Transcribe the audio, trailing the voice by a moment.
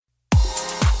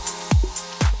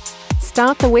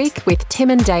Start the week with Tim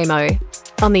and Damo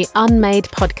on the Unmade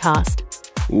podcast.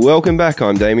 Welcome back.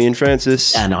 I'm Damien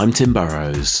Francis. And I'm Tim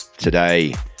Burrows.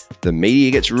 Today, the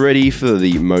media gets ready for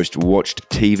the most watched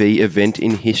TV event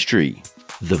in history.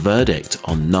 The verdict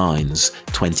on Nine's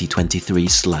 2023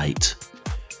 slate.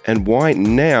 And why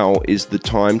now is the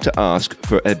time to ask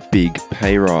for a big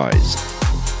pay rise.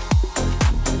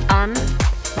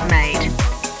 Unmade.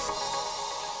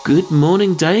 Good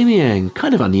morning, Damien.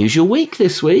 Kind of unusual week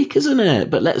this week, isn't it?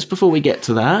 But before we get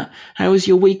to that, how was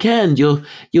your weekend?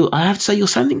 I have to say, you're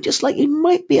sounding just like you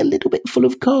might be a little bit full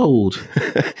of cold.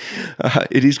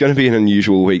 It is going to be an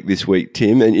unusual week this week,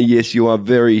 Tim. And yes, you are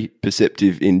very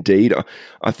perceptive indeed.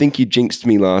 I think you jinxed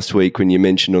me last week when you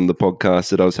mentioned on the podcast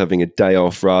that I was having a day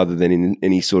off rather than in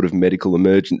any sort of medical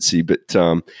emergency. But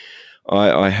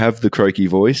I have the croaky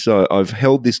voice. I've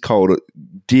held this cold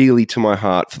dearly to my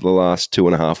heart for the last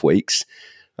 2.5 weeks.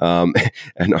 And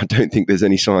I don't think there's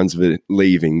any signs of it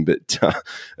leaving. But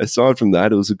aside from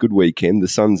that, it was a good weekend. The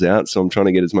sun's out, so I'm trying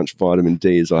to get as much vitamin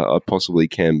D as I possibly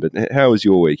can. But how was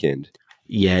your weekend?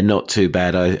 Yeah, not too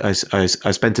bad. I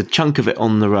spent a chunk of it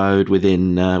on the road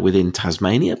within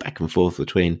Tasmania, back and forth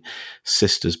between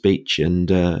Sisters Beach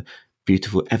and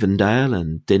beautiful Evandale,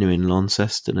 and dinner in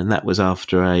Launceston, and that was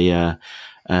after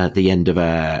the end of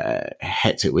a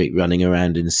hectic week running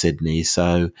around in Sydney.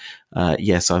 So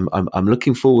yes, I'm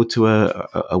looking forward to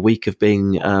a week of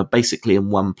being basically in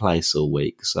one place all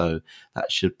week. So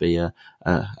that should be a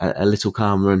little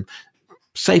calmer and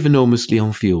save enormously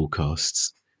on fuel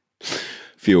costs.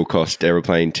 Fuel cost,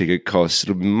 aeroplane ticket costs,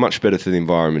 it'll be much better for the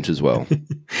environment as well.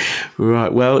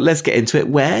 Right, well, let's get into it.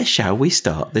 Where shall we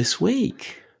start this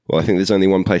week? Well, I think there's only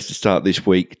one place to start this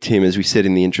week, Tim. As we said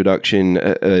in the introduction,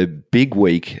 a big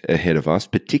week ahead of us,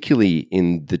 particularly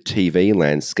in the TV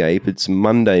landscape. It's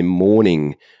Monday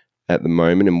morning at the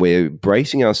moment, and we're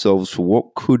bracing ourselves for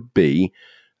what could be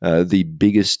the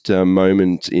biggest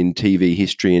moment in TV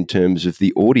history in terms of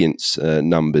the audience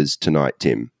numbers tonight,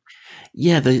 Tim.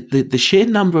 Yeah, the sheer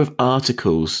number of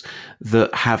articles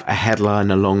that have a headline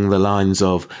along the lines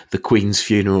of "The Queen's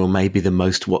funeral may be the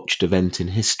most watched event in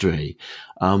history,"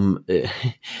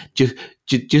 just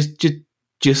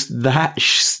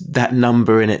that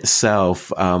number in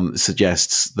itself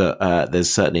suggests that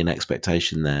there's certainly an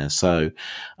expectation there. So,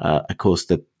 of course,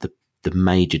 the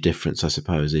major difference, I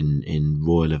suppose, in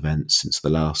royal events since the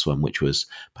last one, which was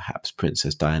perhaps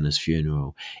Princess Diana's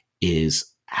funeral, is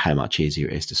how much easier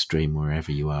it is to stream wherever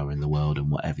you are in the world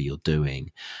and whatever you're doing.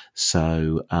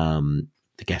 So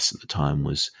the guess at the time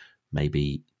was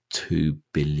maybe 2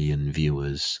 billion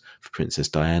viewers for Princess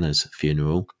Diana's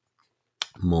funeral,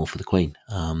 more for the Queen.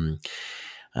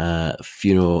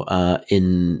 Funeral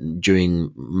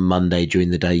during Monday, during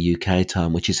the day UK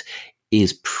time, which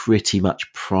is pretty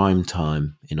much prime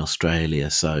time in Australia.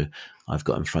 So I've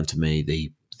got in front of me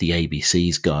the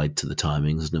ABC's guide to the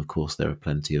timings, and of course there are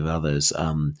plenty of others,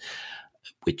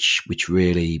 which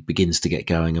really begins to get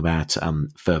going about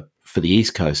for the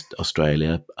East Coast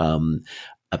Australia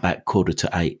about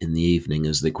 7:45 in the evening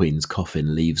as the Queen's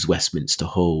coffin leaves Westminster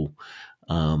Hall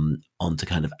on to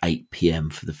kind of 8 p.m.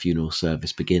 for the funeral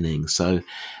service beginning. So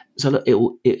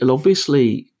it'll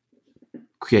obviously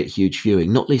create huge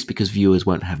viewing, not least because viewers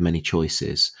won't have many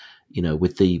choices. You know,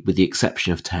 with the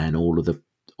exception of 10, all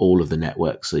of the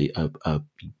networks are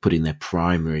putting their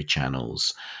primary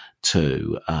channels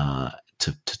to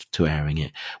airing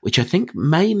it, which I think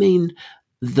may mean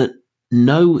that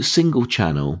no single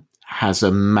channel has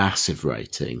a massive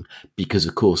rating, because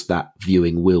of course that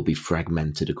viewing will be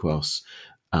fragmented across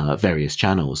various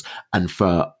channels, and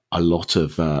for a lot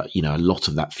of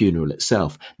that funeral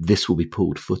itself, this will be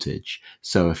pooled footage.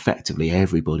 So effectively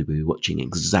everybody will be watching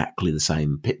exactly the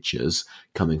same pictures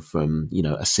coming from,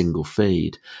 a single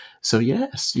feed. So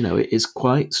yes, it is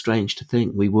quite strange to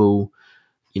think we will,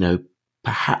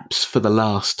 perhaps for the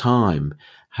last time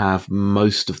have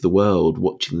most of the world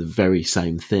watching the very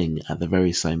same thing at the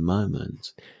very same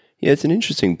moment. Yeah, it's an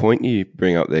interesting point you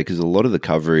bring up there, because a lot of the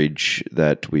coverage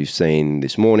that we've seen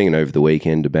this morning and over the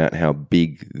weekend about how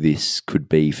big this could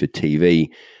be for TV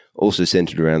also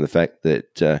centered around the fact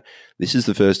that this is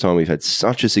the first time we've had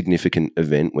such a significant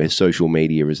event where social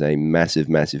media is a massive,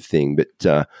 massive thing. But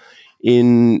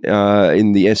in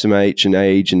the SMH and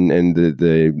Age and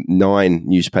the Nine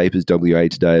newspapers, WA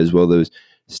Today as well, there was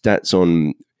stats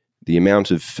on the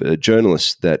amount of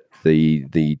journalists that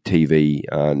the TV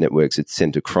networks had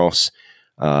sent across.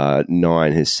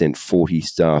 Nine has sent 40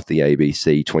 staff, the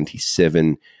ABC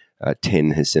 27,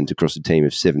 10 has sent across a team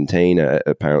of 17.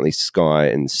 Apparently Sky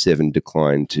and 7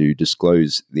 declined to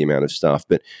disclose the amount of staff.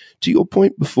 But to your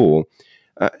point before,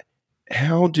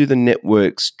 how do the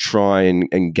networks try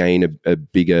and gain a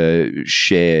bigger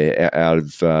share out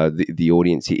of the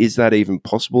audience here? Is that even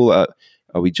possible?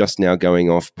 Are we just now going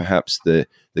off perhaps the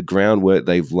groundwork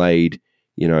they've laid,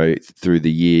 through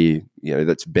the year,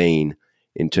 that's been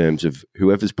in terms of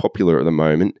whoever's popular at the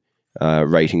moment,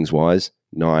 ratings-wise,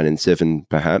 9 and 7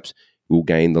 perhaps, will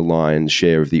gain the lion's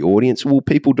share of the audience? Will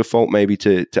people default maybe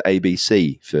to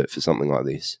ABC for something like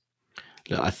this?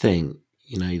 Look, I think,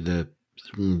 you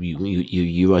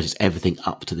write everything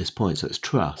up to this point, so it's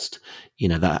trust.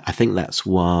 That I think that's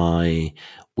why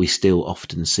we still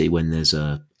often see when there's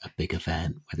a big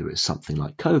event, whether it's something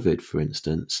like COVID, for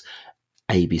instance,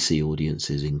 ABC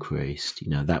audiences increased.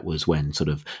 That was when sort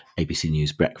of ABC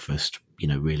News Breakfast,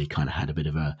 really kind of had a bit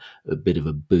of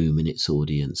a boom in its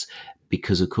audience,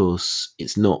 because of course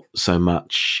it's not so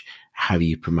much how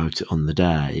you promote it on the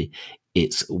day.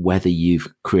 It's whether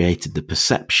you've created the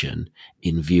perception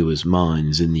in viewers'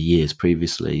 minds in the years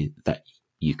previously that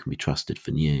you can be trusted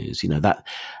for news.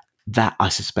 That I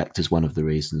suspect is one of the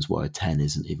reasons why 10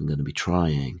 isn't even going to be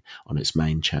trying on its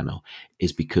main channel,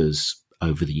 is because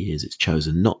over the years it's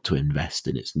chosen not to invest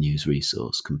in its news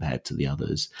resource compared to the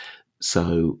others.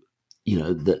 So,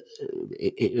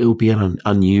 it will be an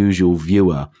unusual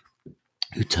viewer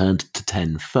who turned to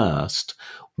 10 first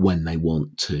when they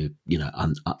want to,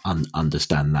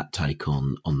 understand that take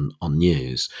on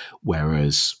news.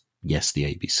 Whereas, yes, the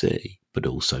ABC, but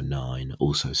also 9,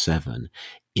 also 7,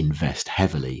 invest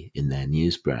heavily in their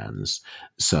news brands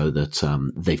so that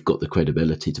they've got the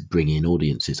credibility to bring in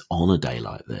audiences on a day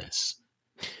like this.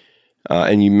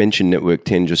 And you mentioned Network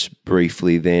 10 just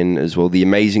briefly then as well. The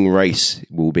Amazing Race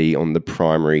will be on the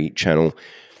primary channel.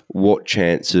 What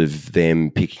chance of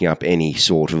them picking up any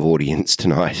sort of audience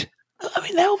tonight? I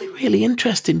mean, that'll be really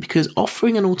interesting, because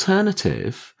offering an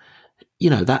alternative,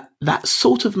 that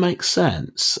sort of makes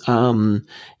sense.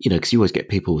 Because you always get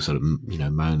people sort of,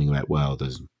 moaning about, well,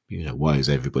 there's, why is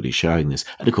everybody showing this?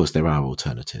 And of course there are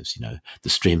alternatives. The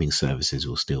streaming services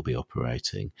will still be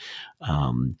operating.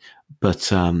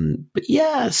 But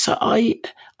yeah, so I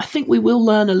think we will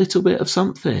learn a little bit of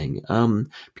something,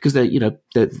 because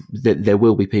there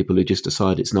will be people who just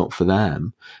decide it's not for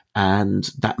them, and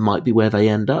that might be where they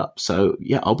end up. So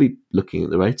yeah, I'll be looking at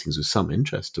the ratings with some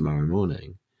interest tomorrow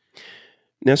morning.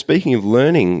 Now, speaking of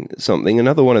learning something,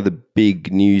 another one of the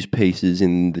big news pieces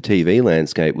in the TV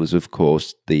landscape was, of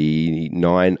course, the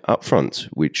 9 upfronts,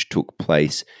 which took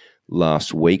place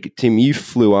last week. Tim, you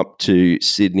flew up to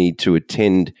Sydney to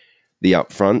attend the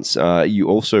upfronts. You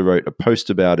also wrote a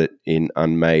post about it in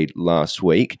Unmade last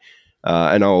week.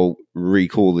 And I'll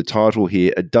recall the title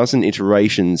here, A Dozen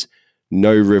Iterations,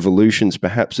 No Revolutions.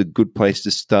 Perhaps a good place to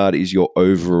start is your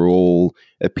overall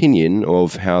opinion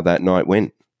of how that night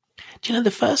went. Do you know,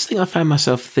 the first thing I found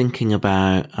myself thinking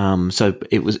about, so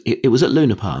it was at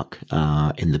Luna Park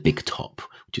in the Big Top,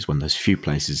 which is one of those few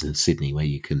places in Sydney where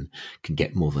you can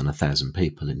get more than 1,000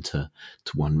 people into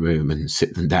one room and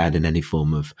sit them down in any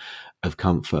form of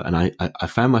comfort. And I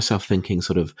found myself thinking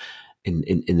sort of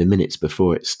in the minutes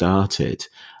before it started,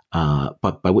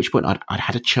 but by which point I'd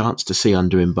had a chance to see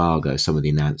under embargo some of the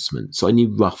announcements. So I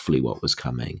knew roughly what was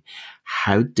coming,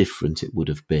 how different it would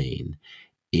have been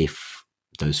if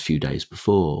those few days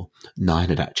before 9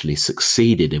 had actually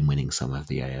succeeded in winning some of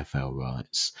the AFL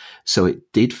rights. So it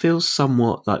did feel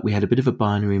somewhat like we had a bit of a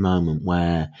binary moment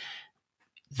where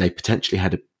they potentially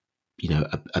had a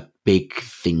big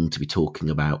thing to be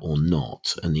talking about or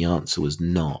not, and the answer was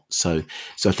not. So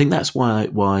I think that's why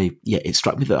it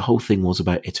struck me that the whole thing was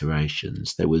about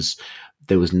iterations. There was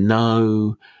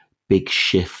no big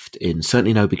shift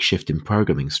certainly no big shift in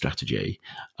programming strategy.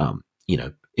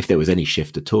 If there was any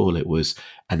shift at all, it was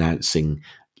announcing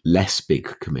less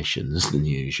big commissions than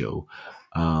usual.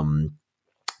 In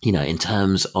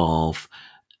terms of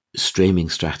streaming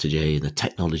strategy and the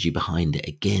technology behind it,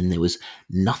 again, there was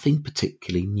nothing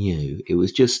particularly new. It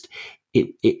was just,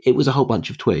 it was a whole bunch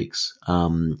of tweaks,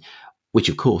 which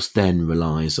of course then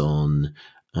relies on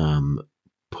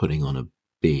putting on a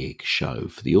big show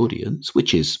for the audience,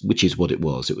 which is what it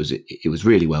was. It was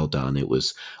really well done. It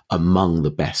was among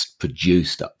the best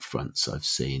produced upfronts I've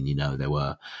seen. There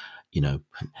were, the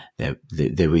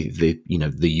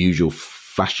usual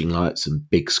flashing lights and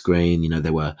big screen.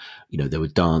 There were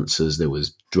dancers. There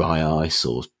was dry ice,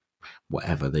 or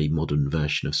whatever the modern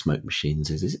version of smoke machines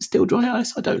is. Is it still dry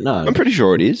ice? I don't know. I'm pretty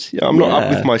sure it is. Yeah, I'm not up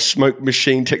with my smoke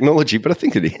machine technology, but I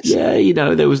think it is. Yeah,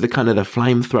 there was the kind of the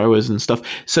flamethrowers and stuff.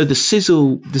 So the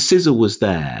sizzle was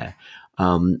there.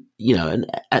 And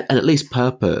at least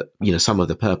some of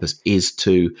the purpose is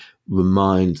to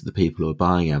remind the people who are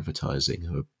buying advertising,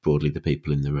 who are broadly the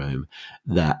people in the room,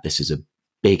 that this is a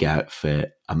big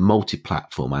outfit, a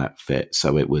multi-platform outfit.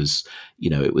 So it was,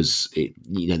 it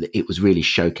was really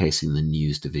showcasing the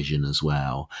news division as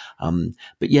well.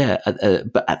 But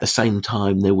at the same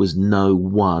time, there was no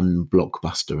one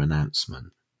blockbuster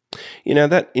announcement.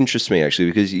 That interests me actually,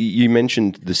 because you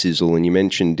mentioned the sizzle, and you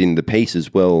mentioned in the piece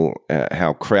as well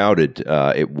how crowded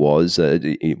it was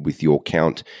with your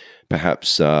count,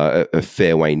 perhaps a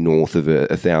fair way north of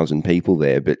 1,000 people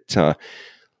there. But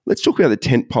let's talk about the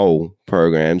tentpole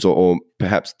programs, or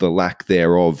perhaps the lack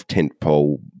thereof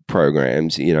tentpole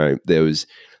programs. There was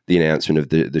the announcement of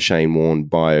the Shane Warne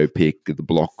biopic, The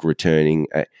Block returning,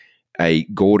 a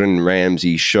Gordon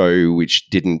Ramsay show, which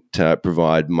didn't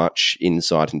provide much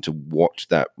insight into what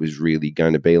that was really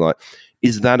going to be like.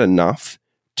 Is that enough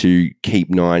to keep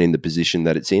Nine in the position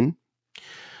that it's in?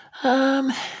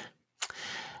 I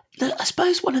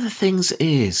suppose one of the things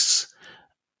is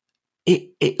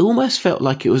it almost felt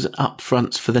like it was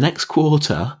upfronts for the next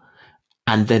quarter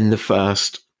and then the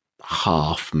first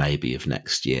half maybe of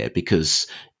next year, because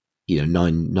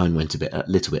Nine went a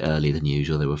little bit earlier than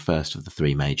usual. They were first of the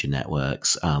three major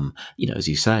networks. As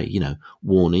you say,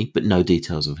 Warney, but no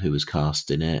details of who was cast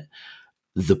in it.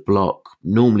 The Block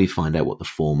normally find out what the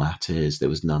format is. There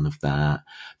was none of that.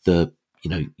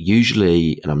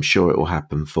 Usually, and I'm sure it will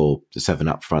happen for the 7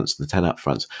 upfronts and the 10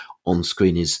 upfronts, on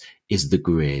screen is the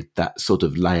grid, that sort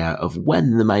of layout of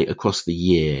when across the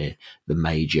year the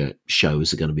major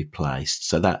shows are going to be placed.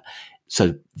 So that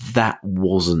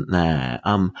wasn't there.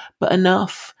 But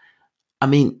enough. I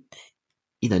mean,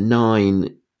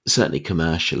 Nine certainly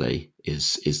commercially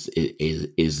is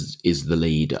the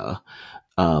leader.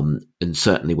 And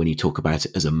certainly when you talk about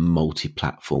it as a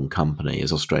multi-platform company,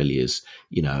 as Australia's,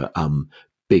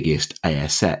 biggest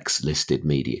ASX listed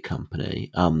media company.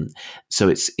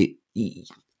 So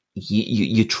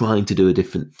you're trying to do a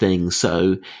different thing.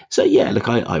 So yeah, look,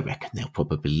 I reckon they'll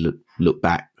probably look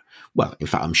back. Well, in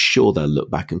fact, I'm sure they'll look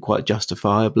back and quite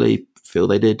justifiably feel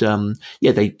they did. They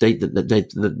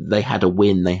had a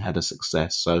win, they had a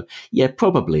success. So yeah,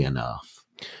 probably enough.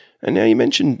 And now you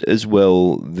mentioned as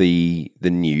well the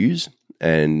news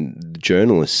and the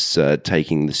journalists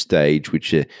taking the stage,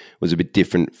 which was a bit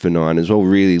different for Nine as well,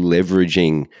 really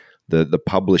leveraging the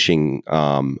publishing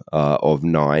arm of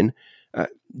Nine.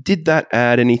 Did that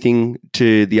add anything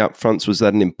to the upfronts? Was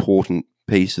that an important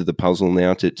piece of the puzzle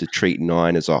now to treat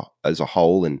Nine as a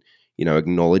whole, and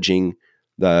acknowledging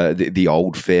the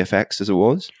old Fairfax as it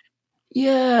was?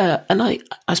 Yeah, and I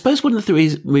suppose one of the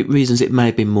reasons it may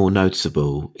have been more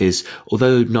noticeable is,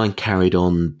 although Nine carried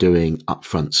on doing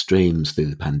upfront streams through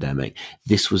the pandemic,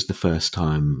 this was the first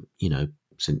time,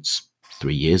 since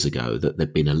 3 years ago, that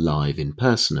there'd been a live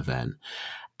in-person event.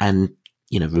 And,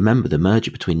 remember, the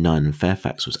merger between Nine and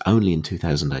Fairfax was only in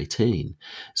 2018.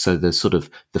 So the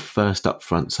first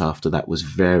upfronts after that was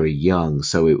very young.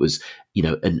 So it was,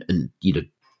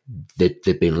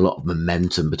 there'd been a lot of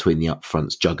momentum between the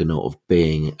upfronts juggernaut of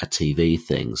being a TV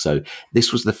thing. So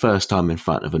this was the first time in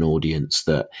front of an audience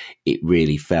that it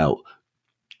really felt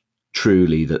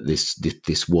truly that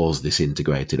this was this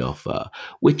integrated offer,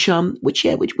 which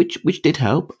did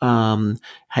help.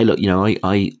 Hey, look,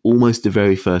 I almost the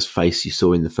very first face you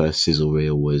saw in the first sizzle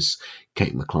reel was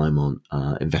Kate McClymont,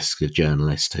 investigative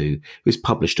journalist who was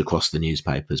published across the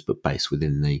newspapers but based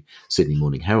within the Sydney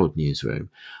Morning Herald newsroom.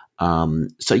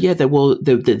 So yeah, there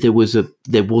was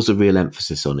a real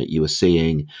emphasis on it. You were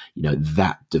seeing,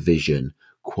 that division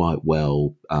quite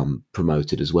well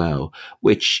promoted as well,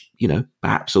 which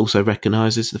perhaps also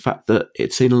recognises the fact that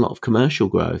it's seen a lot of commercial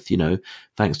growth.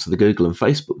 Thanks to the Google and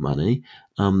Facebook money,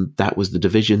 that was the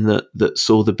division that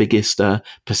saw the biggest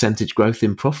percentage growth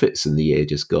in profits in the year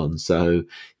just gone. So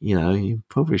you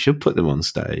probably should put them on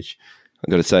stage. I've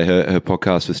got to say, her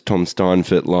podcast with Tom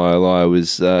Steinfort, Liar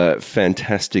was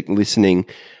fantastic listening.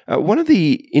 One of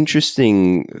the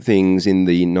interesting things in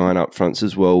the Nine upfronts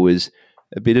as well was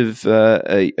a bit of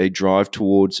a drive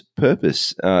towards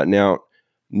purpose. Now,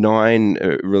 Nine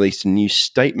released a new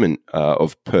statement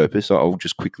of purpose. I'll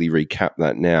just quickly recap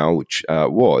that now, which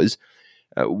was,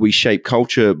 we shape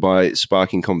culture by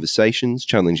sparking conversations,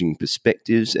 challenging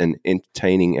perspectives, and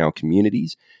entertaining our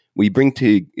communities. We bring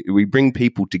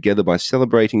people together by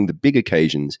celebrating the big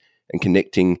occasions and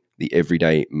connecting the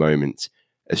everyday moments.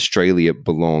 Australia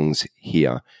belongs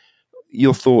here.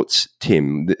 Your thoughts,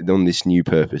 Tim, on this new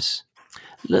purpose?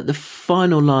 Look, the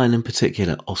final line in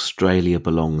particular, Australia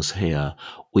belongs here.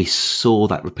 We saw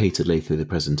that repeatedly through the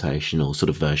presentation, or sort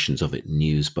of versions of it.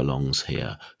 News belongs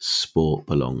here. Sport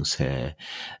belongs here.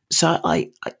 So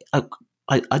I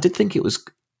did think it was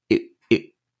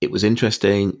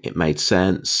interesting. It made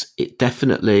sense. It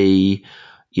definitely,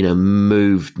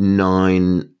 moved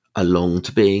Nine along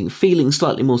to feeling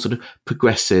slightly more sort of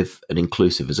progressive and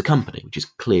inclusive as a company, which is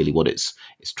clearly what it's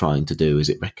trying to do. Is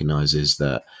it recognises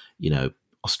that,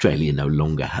 Australia no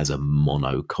longer has a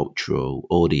monocultural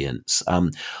audience.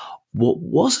 What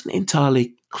wasn't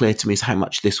entirely clear to me is how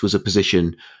much this was a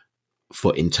position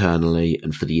for internally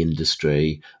and for the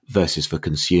industry versus for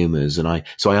consumers. And I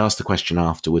asked the question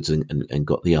afterwards and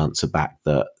got the answer back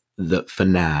that for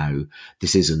now,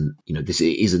 this isn't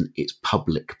its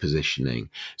public positioning.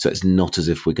 So it's not as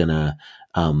if we're going to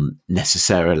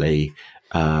necessarily,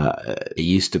 it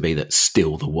used to be that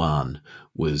Still the One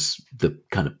was the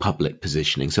kind of public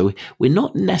positioning. So we're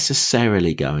not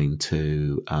necessarily going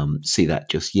to see that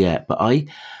just yet, but I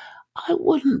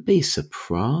wouldn't be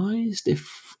surprised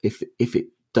if it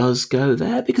does go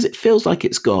there, because it feels like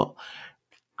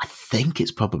I think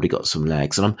it's probably got some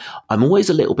legs, and I'm always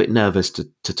a little bit nervous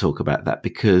to talk about that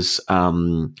because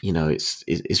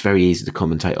it's very easy to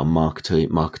commentate on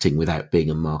marketing without being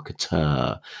a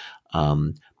marketer.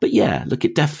 But yeah, look,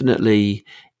 it definitely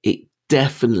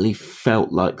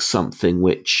felt like something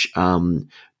which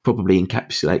probably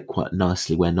encapsulate quite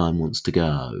nicely where Nine wants to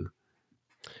go.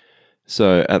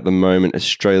 So at the moment,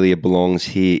 Australia Belongs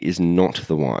Here is not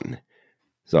the one.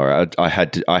 Sorry, I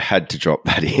had to drop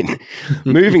that in.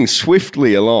 Moving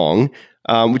swiftly along,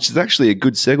 which is actually a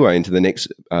good segue into the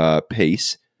next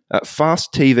piece.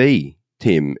 Fast TV,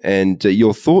 Tim, and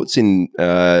your thoughts in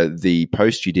the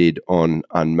post you did on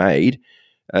Unmade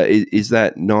is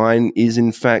that Nine is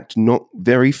in fact not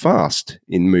very fast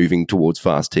in moving towards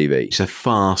fast TV. So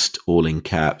FAST, all in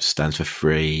caps, stands for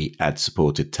free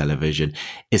ad-supported television.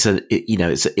 It's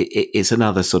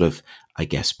another sort of, I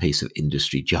guess, piece of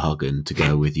industry jargon to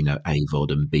go with,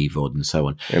 AVOD and BVOD and so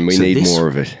on. And we need more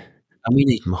of it. And we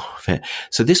need more of it.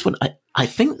 So this one, I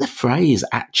think the phrase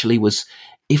actually was,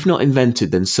 if not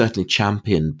invented, then certainly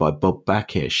championed by Bob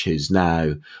Bakish, who's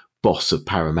now boss of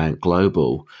Paramount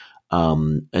Global.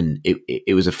 And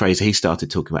it was a phrase he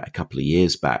started talking about a couple of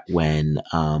years back when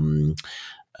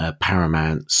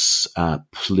Paramount's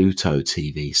Pluto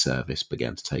TV service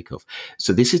began to take off.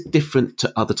 So this is different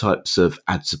to other types of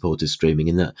ad-supported streaming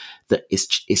in that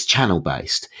it's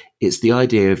channel-based. It's the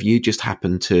idea of you just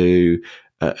happen to,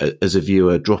 as a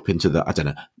viewer, drop into the, I don't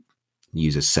know,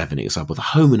 use a 7 example, the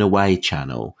home and away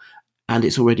channel, and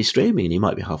it's already streaming, and you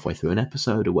might be halfway through an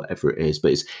episode or whatever it is,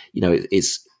 but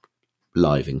it's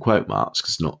live in quote marks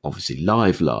because it's not obviously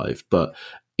live, but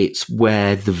it's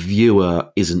where the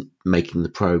viewer isn't making the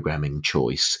programming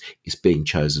choice, it's being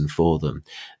chosen for them.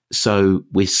 So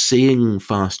we're seeing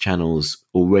fast channels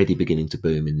already beginning to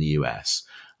boom in the US.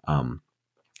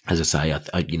 As I say, I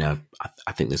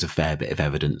think there's a fair bit of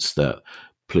evidence that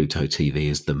Pluto TV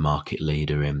is the market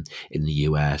leader in the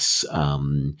US.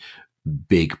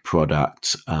 Big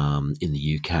product in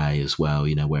the UK as well,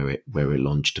 where it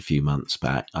launched a few months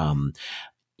back. And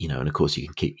of course you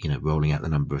can keep, rolling out the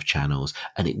number of channels,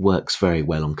 and it works very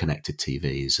well on connected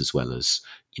TVs as well as,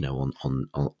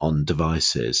 on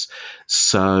devices.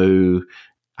 So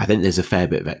I think there's a fair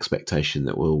bit of expectation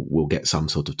that we'll get some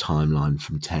sort of timeline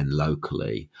from 10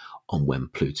 locally on when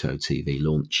Pluto TV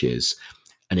launches.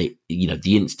 And it,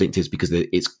 the instinct is because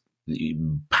it's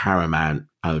Paramount,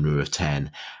 owner of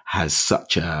 10, has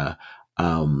such a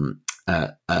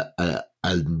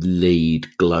lead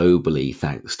globally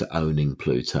thanks to owning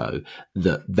Pluto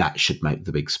that should make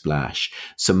the big splash.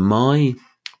 So my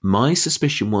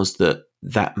suspicion was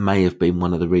that may have been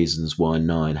one of the reasons why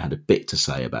Nine had a bit to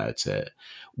say about it,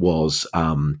 was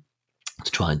to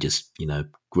try and just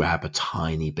grab a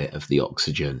tiny bit of the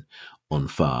oxygen on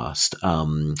Fast.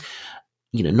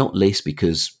 Not least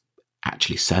because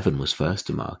actually Seven was first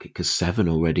to market, because Seven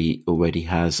already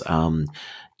has a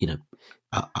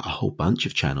whole bunch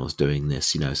of channels doing this,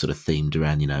 sort of themed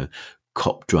around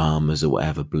cop dramas or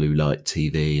whatever, Blue Light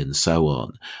TV and so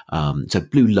on. So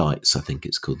Blue Lights, I think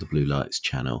it's called, the Blue Lights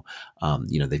channel.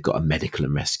 They've got a medical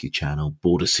and rescue channel,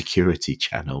 border security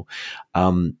channel.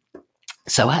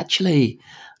 So actually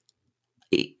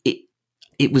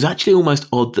it was actually almost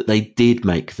odd that they did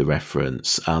make the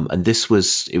reference. And it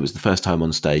was the first time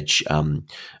on stage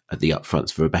at the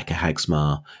upfronts for Rebecca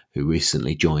Hagsmar, who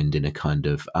recently joined in a kind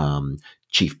of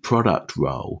chief product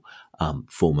role,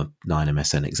 former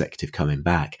 9MSN executive coming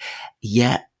back.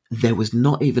 Yet there was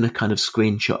not even a kind of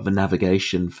screenshot of a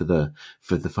navigation for the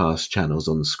fast channels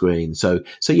on the screen. So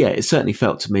yeah, it certainly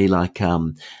felt to me like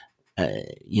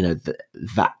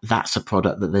that's a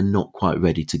product that they're not quite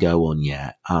ready to go on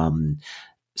yet.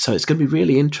 So it's going to be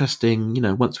really interesting,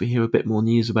 once we hear a bit more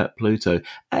news about Pluto,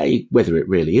 A, whether it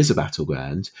really is a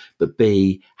battleground, but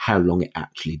B, how long it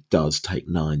actually does take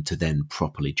Nine to then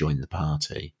properly join the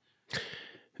party.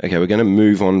 Okay, we're going to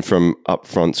move on from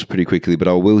upfronts pretty quickly, but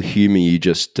I will humour you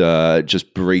just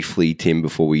briefly, Tim,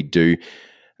 before we do.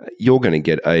 You're going to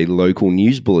get a local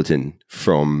news bulletin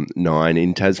from 9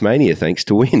 in Tasmania, thanks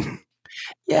to Win.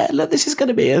 Yeah, look, this is going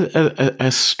to be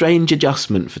a strange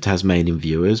adjustment for Tasmanian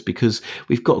viewers because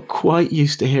we've got quite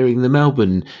used to hearing the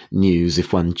Melbourne news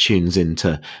if one tunes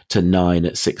into 9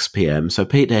 at 6 p.m. So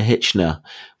Peter Hitchner,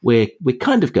 we're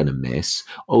kind of going to miss.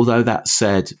 Although that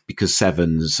said, because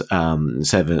Seven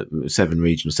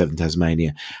Regional, Seven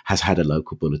Tasmania has had a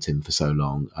local bulletin for so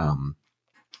long.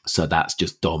 So that's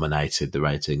just dominated the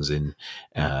ratings in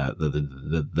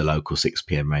the local 6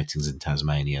 p.m. ratings in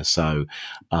Tasmania. So,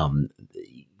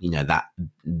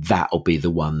 that'll be the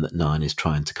one that 9 is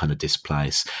trying to kind of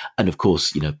displace. And of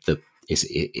course,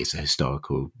 it's a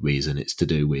historical reason. It's to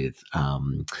do with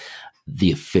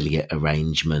the affiliate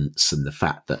arrangements and the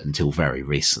fact that until very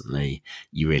recently,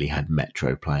 you really had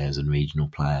metro players and regional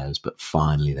players, but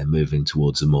finally they're moving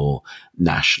towards a more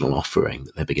national offering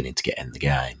that they're beginning to get in the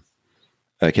game.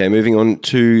 Okay, moving on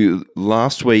to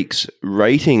last week's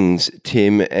ratings,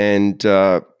 Tim, and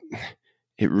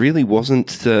it really wasn't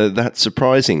that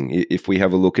surprising if we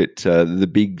have a look at the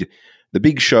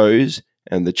big shows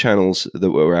and the channels that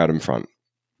were out in front.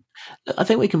 I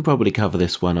think we can probably cover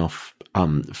this one off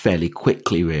fairly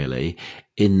quickly, really.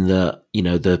 In the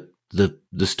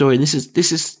story, and this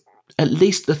is at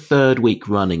least the third week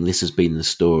running. This has been the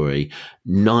story: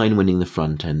 9 winning the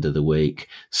front end of the week,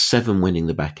 7 winning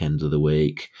the back end of the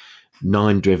week,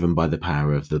 9 driven by the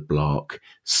power of the block,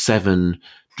 7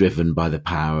 driven by the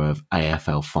power of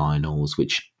AFL finals,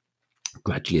 which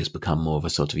gradually has become more of a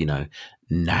sort of,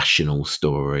 national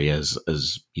story as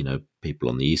people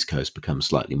on the East Coast become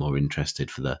slightly more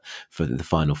interested for the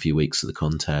final few weeks of the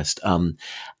contest. And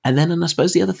I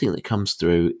suppose the other thing that comes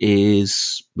through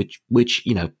is which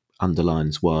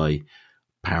underlines why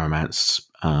Paramount's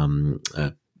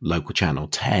local channel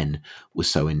 10 was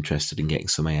so interested in getting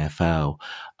some AFL.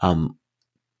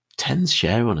 10's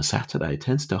share on a Saturday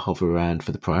tends to hover around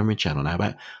for the primary channel now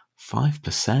about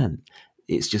 5%.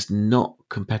 It's just not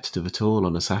competitive at all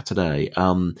on a Saturday.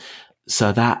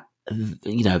 So that,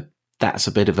 that's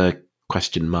a bit of a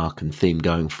question mark and theme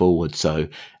going forward. So,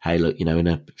 hey, look, in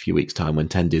a few weeks' time when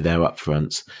 10 do their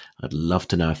upfronts, I'd love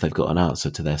to know if they've got an answer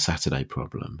to their Saturday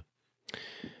problem.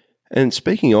 And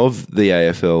speaking of the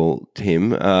AFL, Tim,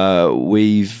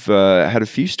 we've had a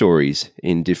few stories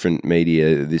in different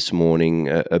media this morning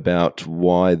about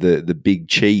why the big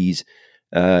cheese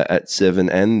at 7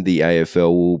 and the AFL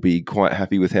will be quite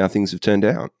happy with how things have turned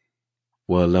out.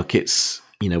 Well, look, it's,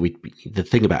 the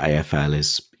thing about AFL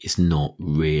is it's not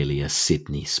really a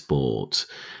Sydney sport.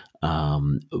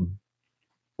 The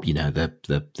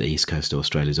East Coast of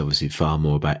Australia is obviously far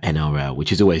more about NRL,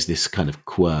 which is always this kind of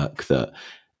quirk that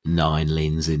 9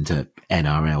 leans into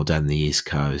NRL down the East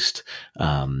Coast.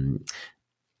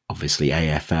 Obviously,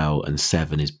 AFL and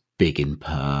 7 is big in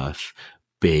Perth,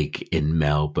 big in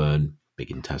Melbourne,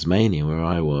 big in Tasmania, where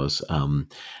I was.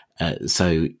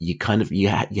 So you kind of you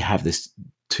have this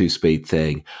 2-speed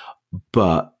thing,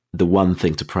 but the one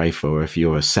thing to pray for if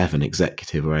you're a 7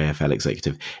 executive or AFL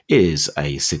executive is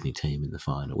a Sydney team in the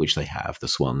final, which they have. The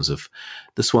Swans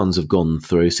have gone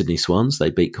through. Sydney Swans, they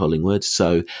beat Collingwood,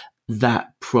 so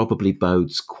that probably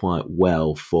bodes quite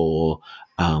well for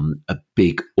a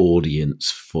big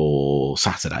audience for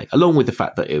Saturday, along with the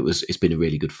fact that it's been a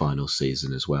really good final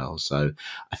season as well. So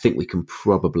I think we can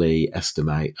probably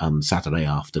estimate Saturday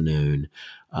afternoon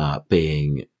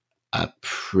being a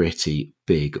pretty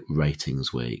big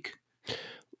ratings week.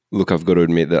 Look, I've got to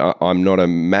admit that I'm not a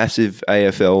massive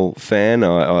AFL fan.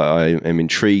 I am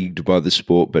intrigued by the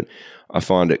sport, but I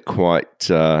find it quite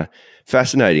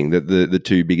fascinating that the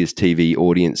two biggest TV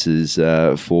audiences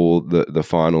for the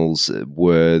finals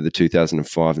were the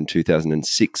 2005 and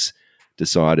 2006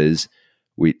 deciders,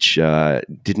 which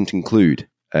didn't include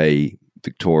a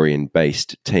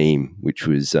Victorian-based team, which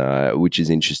is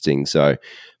interesting. So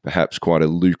perhaps quite a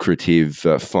lucrative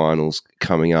finals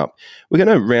coming up. We're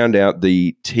going to round out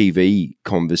the TV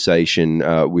conversation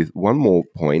with one more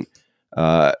point,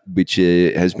 which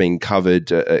has been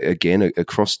covered again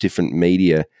across different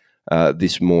media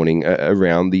this morning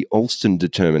around the Alston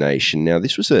determination. Now,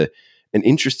 this was an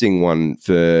interesting one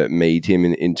for me, Tim,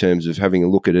 in terms of having a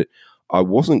look at it. I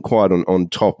wasn't quite on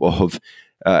top of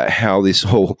how this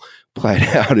all played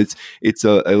out. It's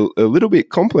a little bit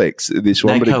complex, this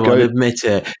one. Now, come on, admit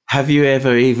it. Have you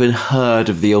ever even heard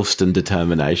of the Alston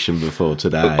determination before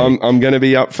today? I'm going to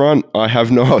be upfront. I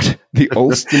have not. The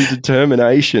Alston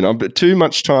determination. I've too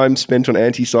much time spent on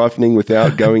anti-siphoning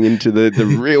without going into the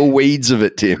real weeds of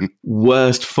it, Tim.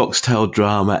 Worst foxtail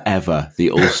drama ever,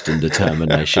 the Alston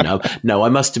determination. No, I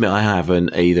must admit I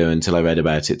haven't either until I read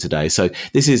about it today. So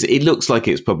it looks like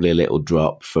it's probably a little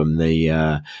drop from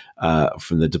the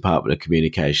Department of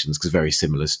Communications, because a very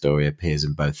similar story appears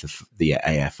in both the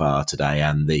AFR today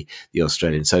and the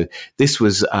Australian. So this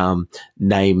was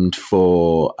named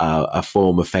for a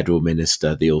former federal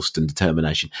minister, the Alston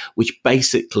determination, which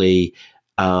basically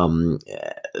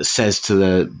says to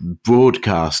the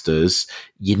broadcasters,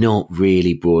 you're not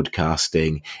really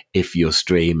broadcasting if you're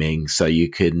streaming, so you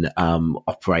can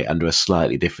operate under a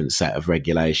slightly different set of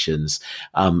regulations.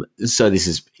 So this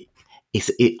is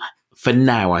it. For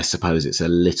now, I suppose it's a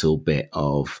little bit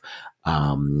of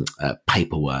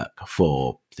paperwork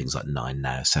for things like 9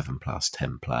 Now, 7plus,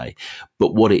 10 Play.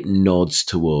 But what it nods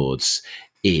towards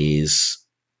is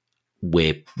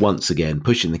we're once again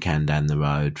pushing the can down the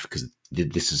road, because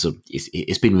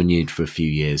it's been renewed for a few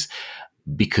years,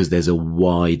 because there's a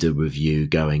wider review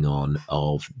going on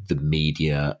of the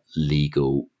media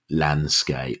legal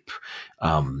landscape,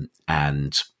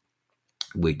 and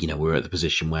we're at the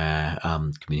position where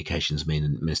Communications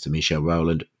Minister Michelle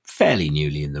Rowland, fairly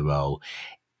newly in the role,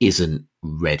 isn't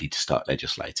ready to start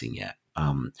legislating yet.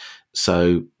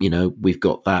 So we've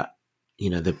got that,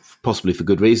 possibly for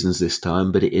good reasons this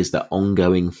time, but it is that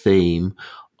ongoing theme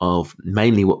of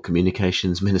mainly what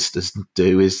communications ministers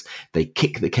do is they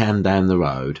kick the can down the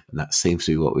road, and that seems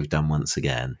to be what we've done once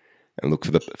again. And look,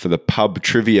 for the pub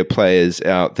trivia players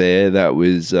out there, that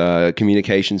was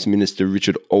Communications Minister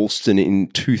Richard Alston in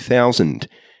 2000,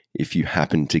 if you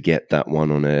happen to get that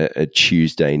one on a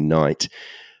Tuesday night.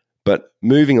 But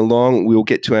moving along, we'll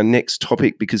get to our next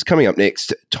topic, because coming up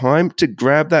next, time to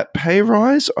grab that pay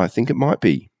rise. I think it might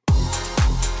be.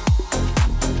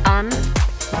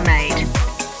 Unmade.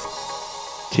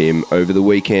 Tim, over the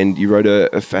weekend, you wrote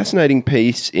a fascinating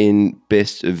piece in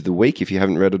Best of the Week. If you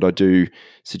haven't read it, I do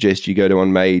suggest you go to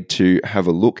Unmade to have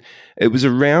a look. It was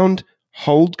around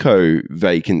holdco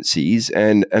vacancies,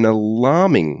 and an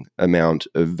alarming amount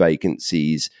of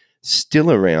vacancies still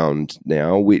around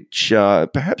now, which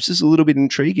perhaps is a little bit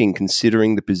intriguing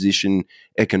considering the position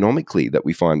economically that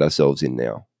we find ourselves in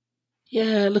now.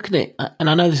 Yeah, looking at it, and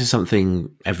I know this is something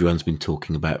everyone's been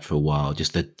talking about for a while,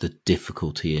 just the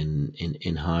difficulty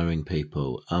in hiring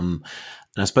people. And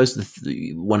I suppose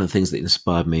one of the things that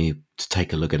inspired me to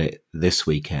take a look at it this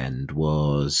weekend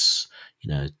was,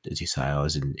 as you say, I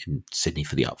was in Sydney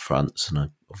for the upfronts, and I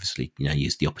obviously,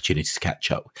 used the opportunity to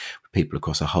catch up with people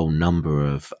across a whole number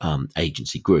of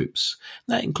agency groups.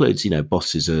 That includes,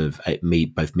 bosses of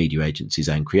both media agencies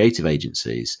and creative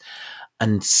agencies.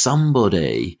 And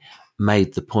somebody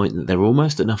made the point that there are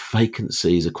almost enough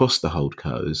vacancies across the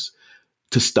holdcos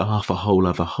to staff a whole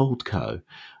other holdco.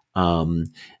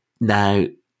 Now,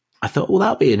 I thought, well,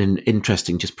 that'll be an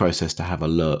interesting just process to have a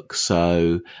look.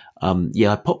 So,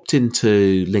 I popped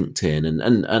into LinkedIn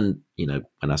and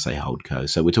when I say holdco,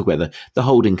 so we're talking about the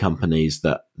holding companies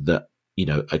that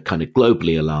are kind of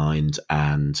globally aligned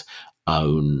and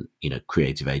own,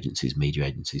 creative agencies, media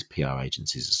agencies, PR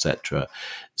agencies, etc.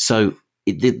 So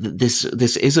this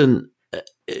isn't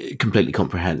completely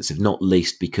comprehensive, not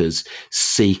least because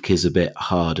Seek is a bit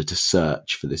harder to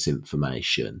search for this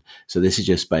information. So this is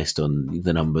just based on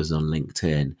the numbers on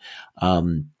LinkedIn.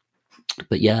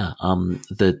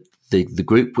 The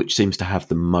group which seems to have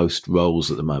the most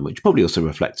roles at the moment, which probably also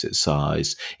reflects its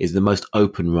size, is the most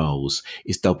open roles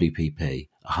is WPP,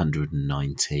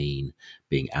 119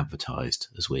 being advertised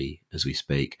as we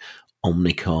speak.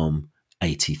 Omnicom,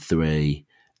 83,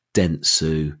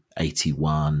 Dentsu,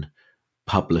 81,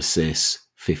 Publicis,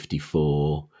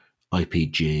 54,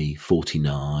 IPG,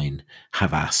 49,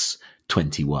 Havas,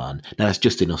 21. Now that's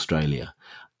just in Australia.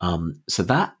 So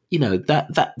that,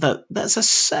 that's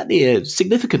certainly a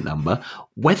significant number.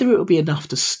 Whether it will be enough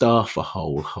to staff a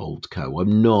whole holdco,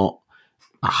 I'm not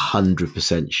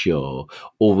 100% sure.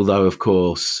 Although, of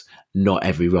course, not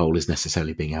every role is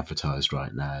necessarily being advertised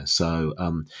right now. So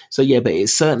but it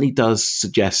certainly does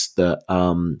suggest that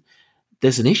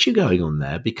there's an issue going on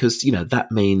there, because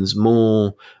that means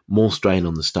more strain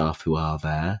on the staff who are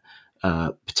there,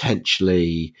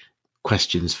 potentially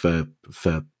questions for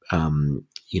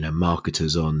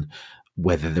marketers on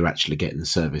whether they're actually getting the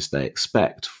service they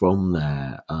expect from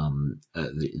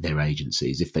their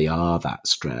agencies, if they are that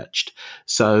stretched.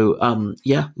 So,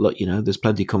 look, there's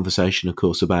plenty of conversation, of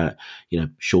course, about,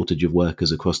 shortage of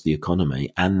workers across the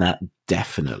economy, and that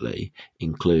definitely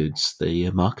includes the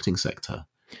marketing sector.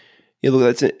 Yeah, look,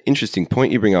 that's an interesting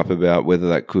point you bring up about whether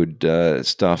that could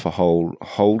staff a whole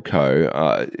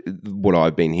holdco. What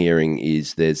I've been hearing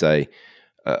is there's a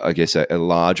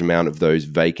large amount of those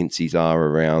vacancies are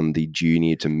around the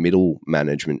junior to middle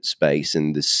management space,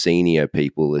 and the senior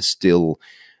people are still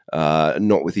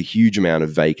not with a huge amount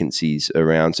of vacancies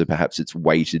around. So perhaps it's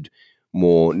weighted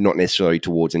more, not necessarily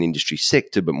towards an industry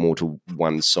sector, but more to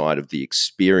one side of the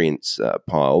experience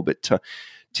pile. But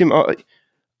Tim,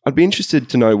 I'd be interested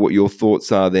to know what your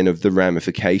thoughts are then of the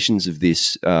ramifications of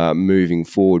this moving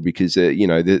forward, because,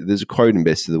 there's a quote in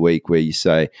Best of the Week where you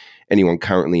say anyone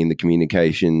currently in the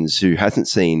communications who hasn't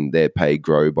seen their pay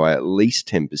grow by at least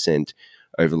 10%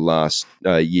 over the last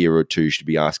year or two should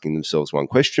be asking themselves one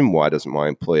question: why doesn't my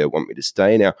employer want me to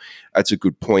stay? Now, that's a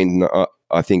good point, and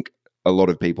I think a lot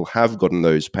of people have gotten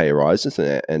those pay rises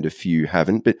and a few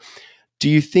haven't. But do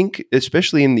you think,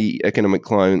 especially in the economic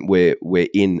climate where we're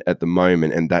in at the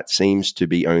moment, and that seems to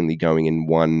be only going in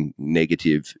one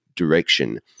negative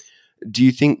direction, do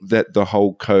you think that the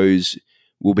whole co's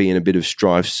will be in a bit of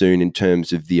strife soon in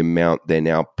terms of the amount they're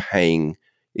now paying,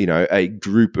 a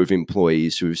group of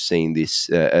employees who have seen this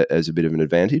as a bit of an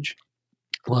advantage?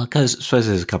 Well, I suppose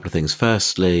there's a couple of things.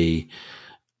 Firstly,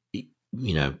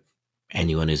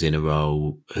 anyone who's in a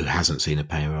role who hasn't seen a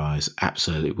pay rise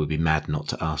absolutely would be mad not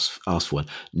to ask for one,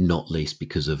 not least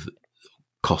because of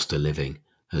cost of living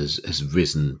has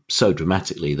risen so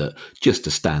dramatically that just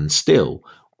to stand still,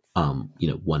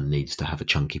 one needs to have a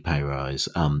chunky pay rise.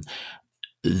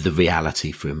 The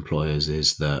reality for employers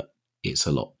is that it's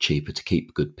a lot cheaper to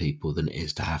keep good people than it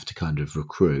is to have to kind of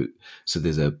recruit. So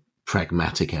there's a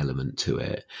pragmatic element to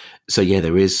it. So yeah,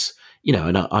 there is,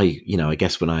 and I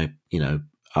guess when I,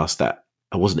 asked that,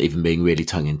 I wasn't even being really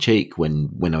tongue in cheek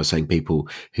when I was saying people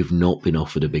who've not been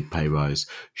offered a big pay rise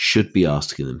should be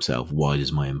asking themselves, why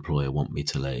does my employer want me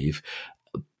to leave?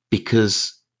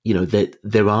 Because,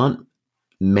 there aren't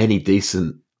many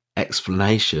decent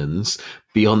explanations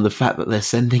beyond the fact that they're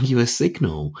sending you a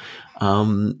signal.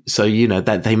 So,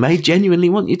 that they may genuinely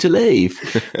want you to leave.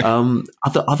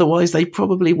 Otherwise, they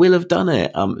probably will have done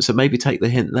it. So maybe take the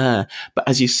hint there. But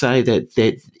as you say, that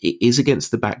it is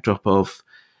against the backdrop of,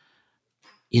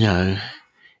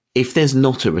 if there's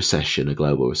not a recession, a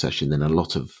global recession, then a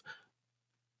lot of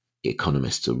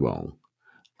economists are wrong.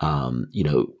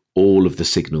 All of the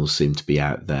signals seem to be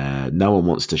out there. No one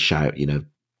wants to shout,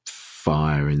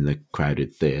 fire in the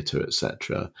crowded theatre,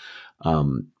 etc.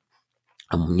 And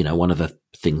one of the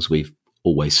things we've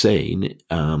always seen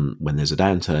when there's a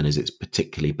downturn is it's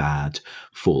particularly bad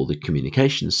for the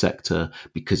communications sector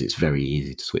because it's very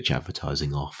easy to switch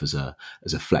advertising off as a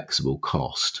flexible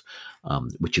cost,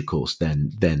 which of course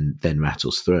then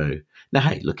rattles through. Now,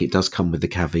 hey, look, it does come with the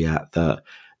caveat that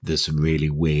there's some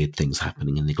really weird things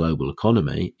happening in the global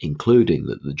economy, including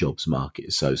that the jobs market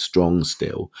is so strong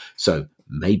still. So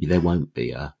maybe there won't be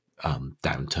a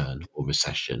downturn or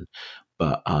recession,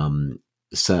 but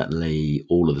certainly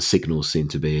all of the signals seem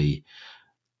to be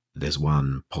there's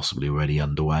one possibly already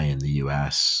underway in the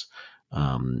US.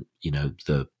 The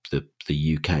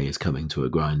UK is coming to a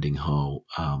grinding halt.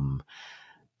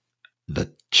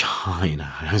 The China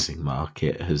housing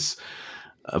market has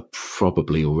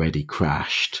probably already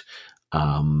crashed.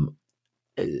 So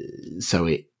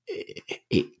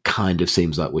it kind of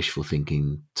seems like wishful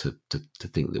thinking to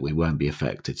think that we won't be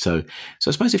affected. So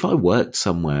I suppose if I worked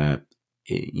somewhere,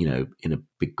 in a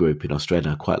big group in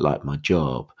Australia, I quite like my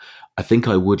job, I think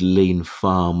I would lean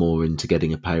far more into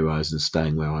getting a pay rise and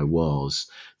staying where I was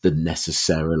than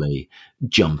necessarily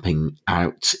jumping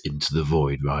out into the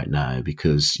void right now,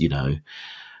 because, I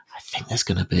think there's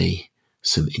going to be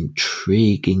some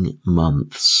intriguing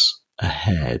months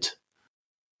ahead.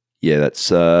 Yeah,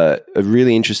 that's a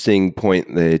really interesting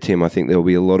point there, Tim. I think there will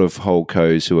be a lot of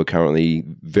holdcos who are currently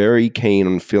very keen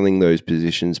on filling those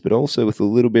positions, but also with a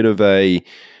little bit of a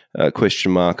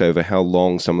question mark over how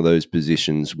long some of those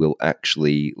positions will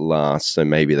actually last. So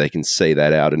maybe they can see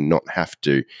that out and not have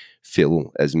to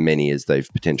fill as many as they've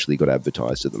potentially got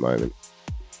advertised at the moment.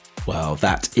 Well,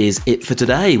 that is it for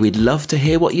today. We'd love to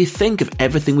hear what you think of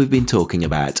everything we've been talking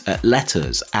about at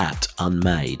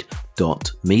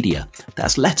letters@unmade.media.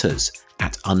 That's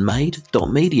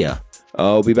letters@unmade.media.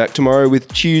 I'll be back tomorrow with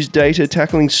Tuesdata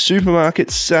tackling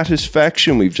supermarket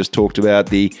satisfaction. We've just talked about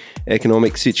the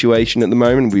economic situation at the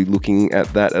moment. We're looking at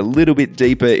that a little bit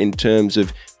deeper in terms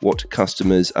of what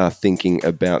customers are thinking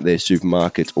about their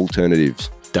supermarket alternatives.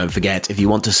 Don't forget, if you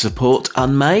want to support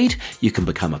Unmade, you can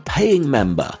become a paying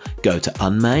member. Go to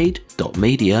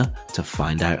unmade.media to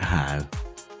find out how.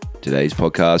 Today's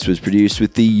podcast was produced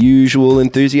with the usual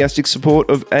enthusiastic support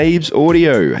of Abe's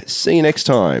Audio. See you next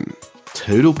time.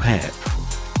 Toodle pep.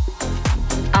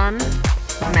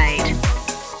 Unmade.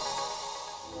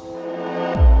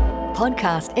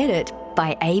 Podcast edit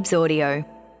by Abe's Audio.